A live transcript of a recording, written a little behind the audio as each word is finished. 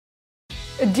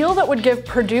A deal that would give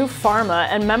Purdue Pharma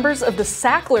and members of the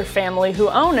Sackler family who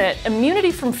own it immunity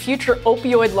from future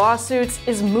opioid lawsuits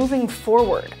is moving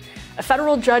forward. A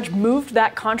federal judge moved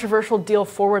that controversial deal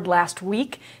forward last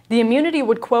week. The immunity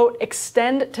would, quote,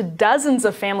 extend to dozens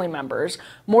of family members,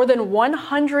 more than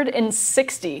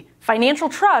 160 financial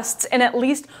trusts, and at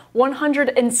least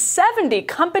 170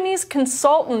 companies,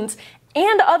 consultants,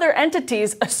 and other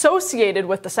entities associated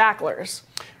with the Sacklers.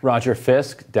 Roger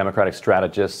Fisk, Democratic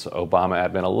strategist, Obama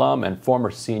admin alum, and former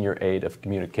senior aide of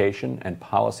communication and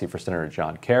policy for Senator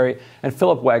John Kerry, and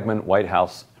Philip Wegman, White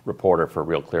House reporter for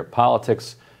Real Clear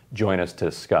Politics, join us to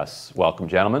discuss. Welcome,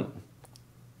 gentlemen.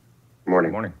 Good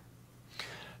morning. Good morning.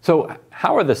 So,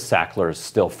 how are the Sacklers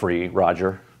still free,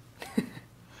 Roger?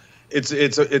 It's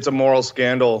a moral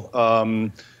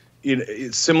scandal.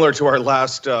 It's similar to our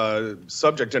last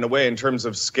subject in a way in terms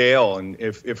of scale. And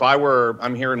if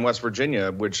I'm here in West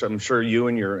Virginia, which I'm sure you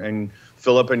and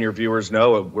Philip and your viewers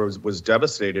know was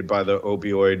devastated by the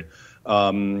opioid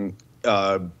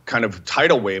kind of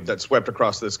tidal wave that swept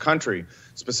across this country,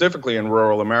 specifically in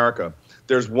rural America.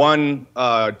 There's one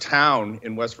town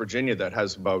in West Virginia that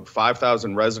has about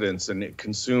 5,000 residents, and it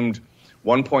consumed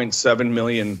 1.7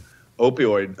 million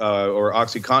opioid or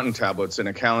OxyContin tablets in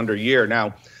a calendar year.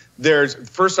 Now, there's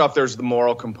the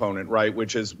moral component, right,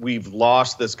 which is we've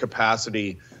lost this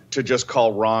capacity to just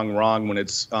call wrong when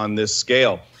it's on this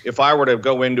scale. If I were to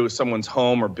go into someone's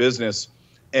home or business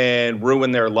and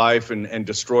ruin their life and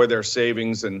destroy their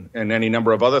savings and any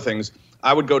number of other things,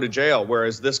 I would go to jail,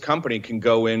 whereas this company can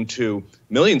go into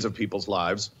millions of people's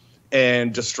lives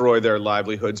and destroy their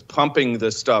livelihoods, pumping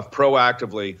this stuff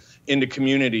proactively into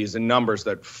communities in numbers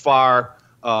that far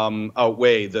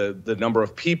outweigh the number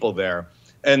of people there.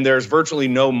 And there's virtually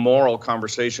no moral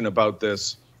conversation about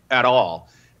this at all.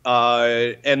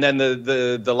 And then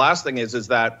the last thing is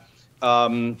that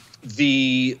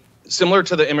similar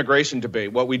to the immigration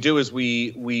debate, what we do is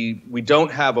we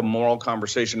don't have a moral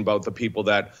conversation about the people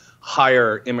that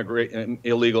hire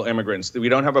illegal immigrants. We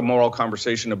don't have a moral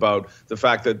conversation about the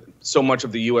fact that so much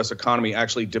of the U.S. economy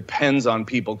actually depends on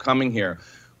people coming here.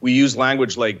 We use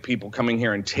language like people coming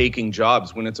here and taking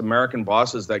jobs when it's American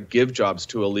bosses that give jobs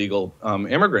to illegal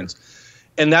immigrants.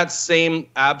 And that same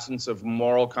absence of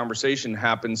moral conversation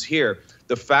happens here.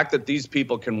 The fact that these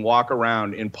people can walk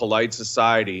around in polite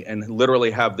society and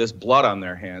literally have this blood on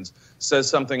their hands says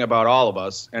something about all of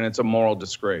us, and it's a moral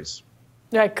disgrace.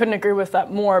 Yeah, I couldn't agree with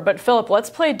that more. But Philip, let's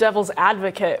play devil's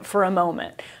advocate for a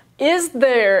moment. Is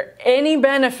there any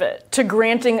benefit to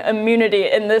granting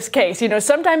immunity in this case? You know,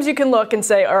 sometimes you can look and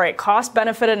say, all right,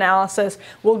 cost-benefit analysis,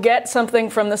 we'll get something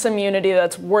from this immunity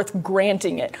that's worth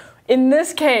granting it. In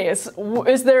this case,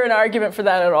 is there an argument for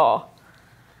that at all?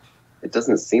 It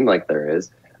doesn't seem like there is.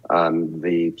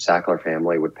 The Sackler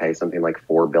family would pay something like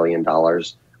 $4 billion.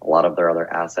 A lot of their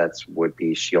other assets would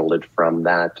be shielded from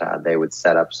that. They would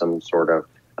set up some sort of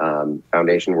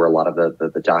foundation where a lot of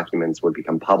the documents would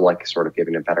become public, sort of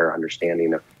giving a better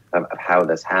understanding of how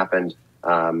this happened.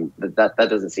 That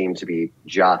doesn't seem to be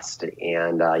just.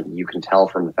 And you can tell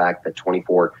from the fact that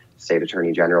 24 state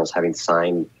attorney generals having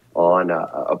signed on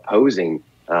opposing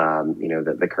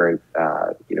the current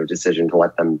decision to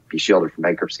let them be shielded from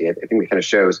bankruptcy. I think it kind of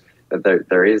shows that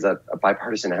there is a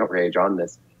bipartisan outrage on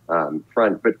this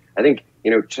front. But I think,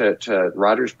 to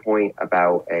Roger's point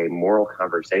about a moral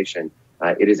conversation,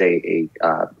 it is a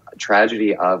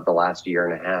tragedy of the last year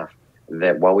and a half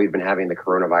that while we've been having the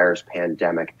coronavirus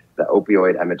pandemic, the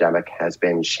opioid epidemic has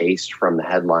been chased from the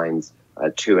headlines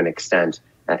to an extent.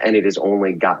 And it has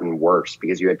only gotten worse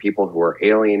because you had people who were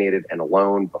alienated and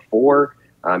alone before,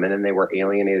 and then they were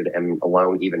alienated and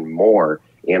alone even more.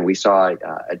 And we saw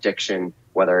addiction,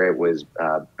 whether it was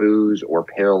booze or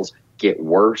pills, get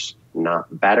worse,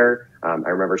 not better. I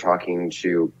remember talking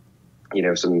to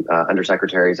some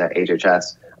undersecretaries at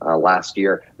HHS last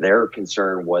year. Their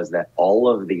concern was that all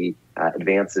of the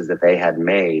advances that they had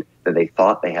made, that they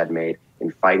thought they had made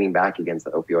in fighting back against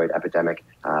the opioid epidemic,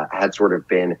 had sort of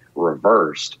been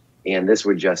reversed. And this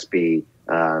would just be,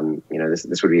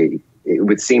 it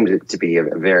would seem to be a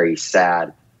very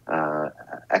sad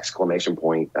exclamation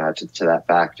point to that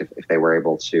fact if they were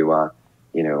able to,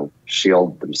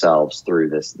 shield themselves through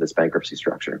this bankruptcy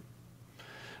structure.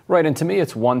 Right, and to me,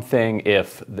 it's one thing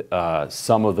if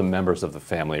some of the members of the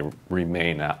family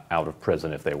remain out of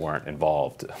prison if they weren't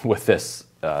involved with this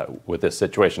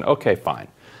situation. Okay, fine.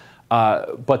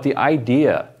 But the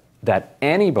idea that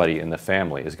anybody in the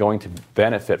family is going to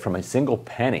benefit from a single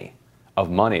penny of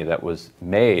money that was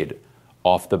made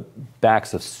off the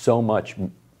backs of so much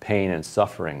pain and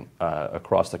suffering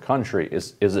across the country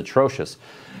is atrocious.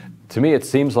 To me, it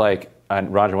seems like,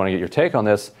 and Roger, I want to get your take on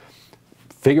this,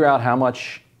 figure out how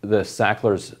much the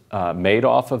Sacklers made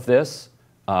off of this,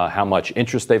 how much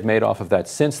interest they've made off of that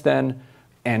since then,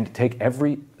 and take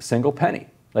every single penny.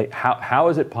 Like, how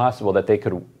is it possible that they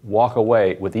could walk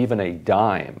away with even a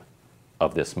dime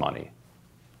of this money?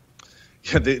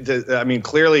 Yeah, I mean,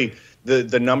 clearly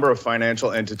the number of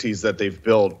financial entities that they've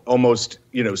built almost,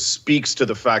 speaks to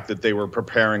the fact that they were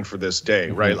preparing for this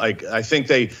day, right? Like, I think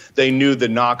they knew the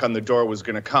knock on the door was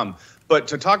going to come. But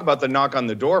to talk about the knock on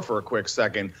the door for a quick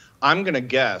second, I'm going to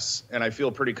guess, and I feel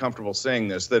pretty comfortable saying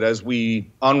this, that as we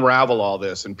unravel all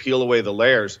this and peel away the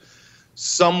layers,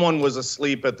 someone was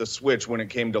asleep at the switch when it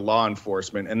came to law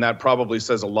enforcement, and that probably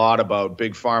says a lot about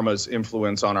Big Pharma's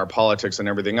influence on our politics and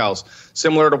everything else.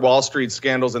 Similar to Wall Street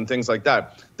scandals and things like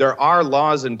that, there are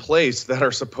laws in place that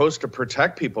are supposed to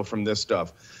protect people from this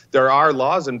stuff. There are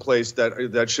laws in place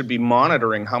that should be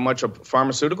monitoring how much a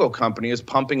pharmaceutical company is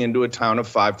pumping into a town of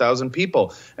 5,000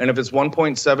 people. And if it's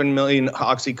 1.7 million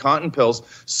OxyContin pills,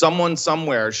 someone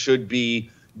somewhere should be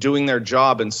doing their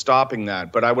job and stopping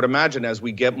that. But I would imagine as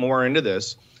we get more into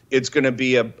this, it's going to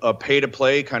be a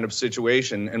pay-to-play kind of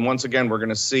situation. And once again, we're going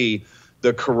to see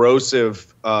the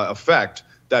corrosive effect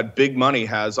that big money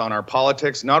has on our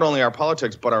politics, not only our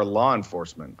politics, but our law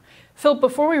enforcement. Phil,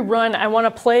 before we run, I want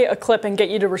to play a clip and get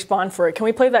you to respond for it. Can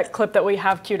we play that clip that we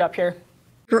have queued up here?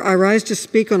 I rise to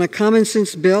speak on a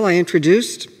common-sense bill I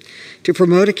introduced to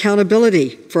promote accountability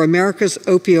for America's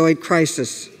opioid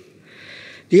crisis.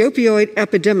 The opioid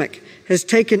epidemic has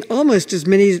taken almost as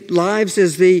many lives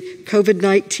as the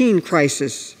COVID-19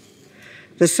 crisis.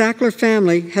 The Sackler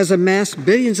family has amassed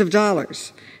billions of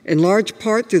dollars, in large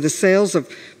part through the sales of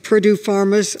Purdue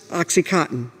Pharma's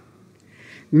OxyContin.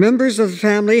 Members of the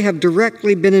family have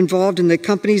directly been involved in the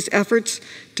company's efforts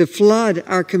to flood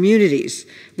our communities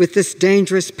with this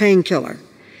dangerous painkiller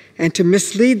and to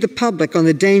mislead the public on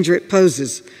the danger it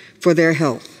poses for their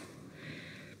health.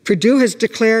 Purdue has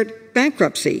declared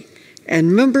bankruptcy,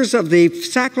 and members of the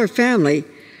Sackler family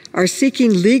are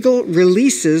seeking legal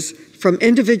releases from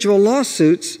individual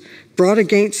lawsuits brought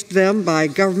against them by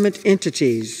government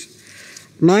entities.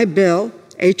 My bill,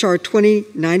 H.R.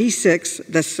 2096,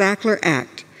 the Sackler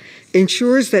Act,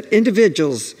 ensures that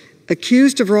individuals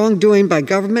accused of wrongdoing by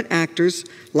government actors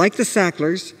like the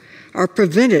Sacklers are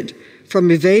prevented from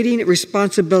evading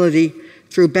responsibility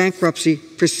through bankruptcy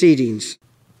proceedings.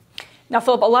 Now,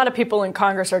 Philip, a lot of people in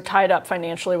Congress are tied up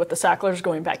financially with the Sacklers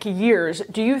going back years.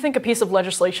 Do you think a piece of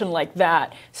legislation like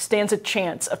that stands a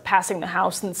chance of passing the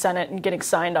House and Senate and getting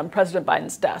signed on President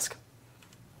Biden's desk?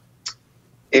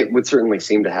 It would certainly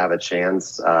seem to have a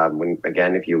chance.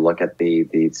 If you look at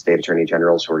the state attorney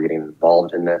generals who are getting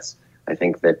involved in this, I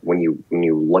think that when you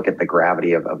look at the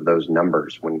gravity of those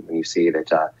numbers, when you see that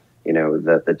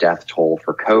the death toll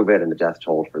for COVID and the death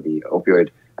toll for the opioid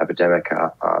epidemic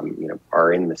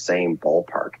are in the same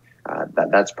ballpark,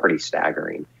 that's pretty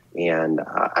staggering. And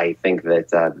I think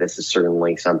that this is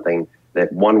certainly something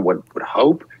that one would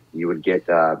hope you would get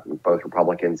both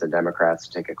Republicans and Democrats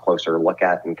to take a closer look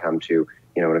at and come to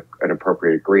an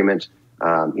appropriate agreement.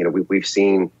 We've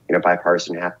seen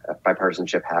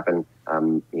bipartisanship happen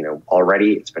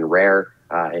already. It's been rare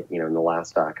in the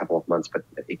last couple of months, but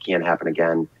it can happen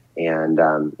again. And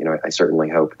I certainly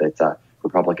hope that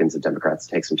Republicans and Democrats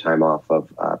take some time off of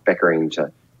bickering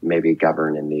to maybe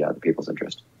govern in the people's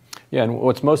interest. Yeah, and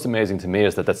what's most amazing to me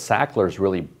is that the Sacklers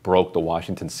really broke the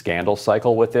Washington scandal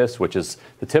cycle with this, which is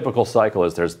the typical cycle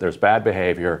is there's bad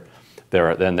behavior,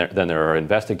 then there are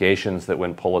investigations that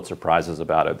win Pulitzer Prizes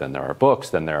about it, then there are books,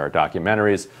 then there are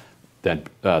documentaries, then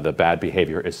the bad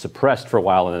behavior is suppressed for a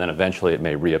while, and then eventually it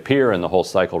may reappear and the whole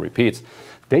cycle repeats.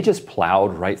 They just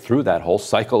plowed right through that whole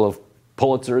cycle of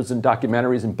Pulitzers and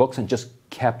documentaries and books and just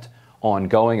kept on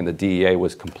going, and the DEA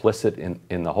was complicit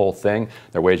in the whole thing.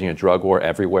 They're waging a drug war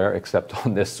everywhere except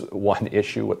on this one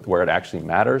issue where it actually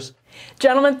matters.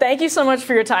 Gentlemen, thank you so much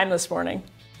for your time this morning.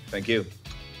 Thank you.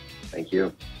 Thank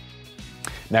you.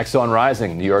 Next on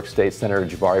Rising, New York State Senator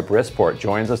Jabari Brisport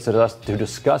joins us to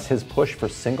discuss his push for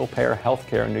single-payer health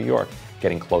care in New York,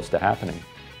 getting close to happening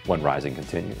when Rising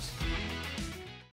continues.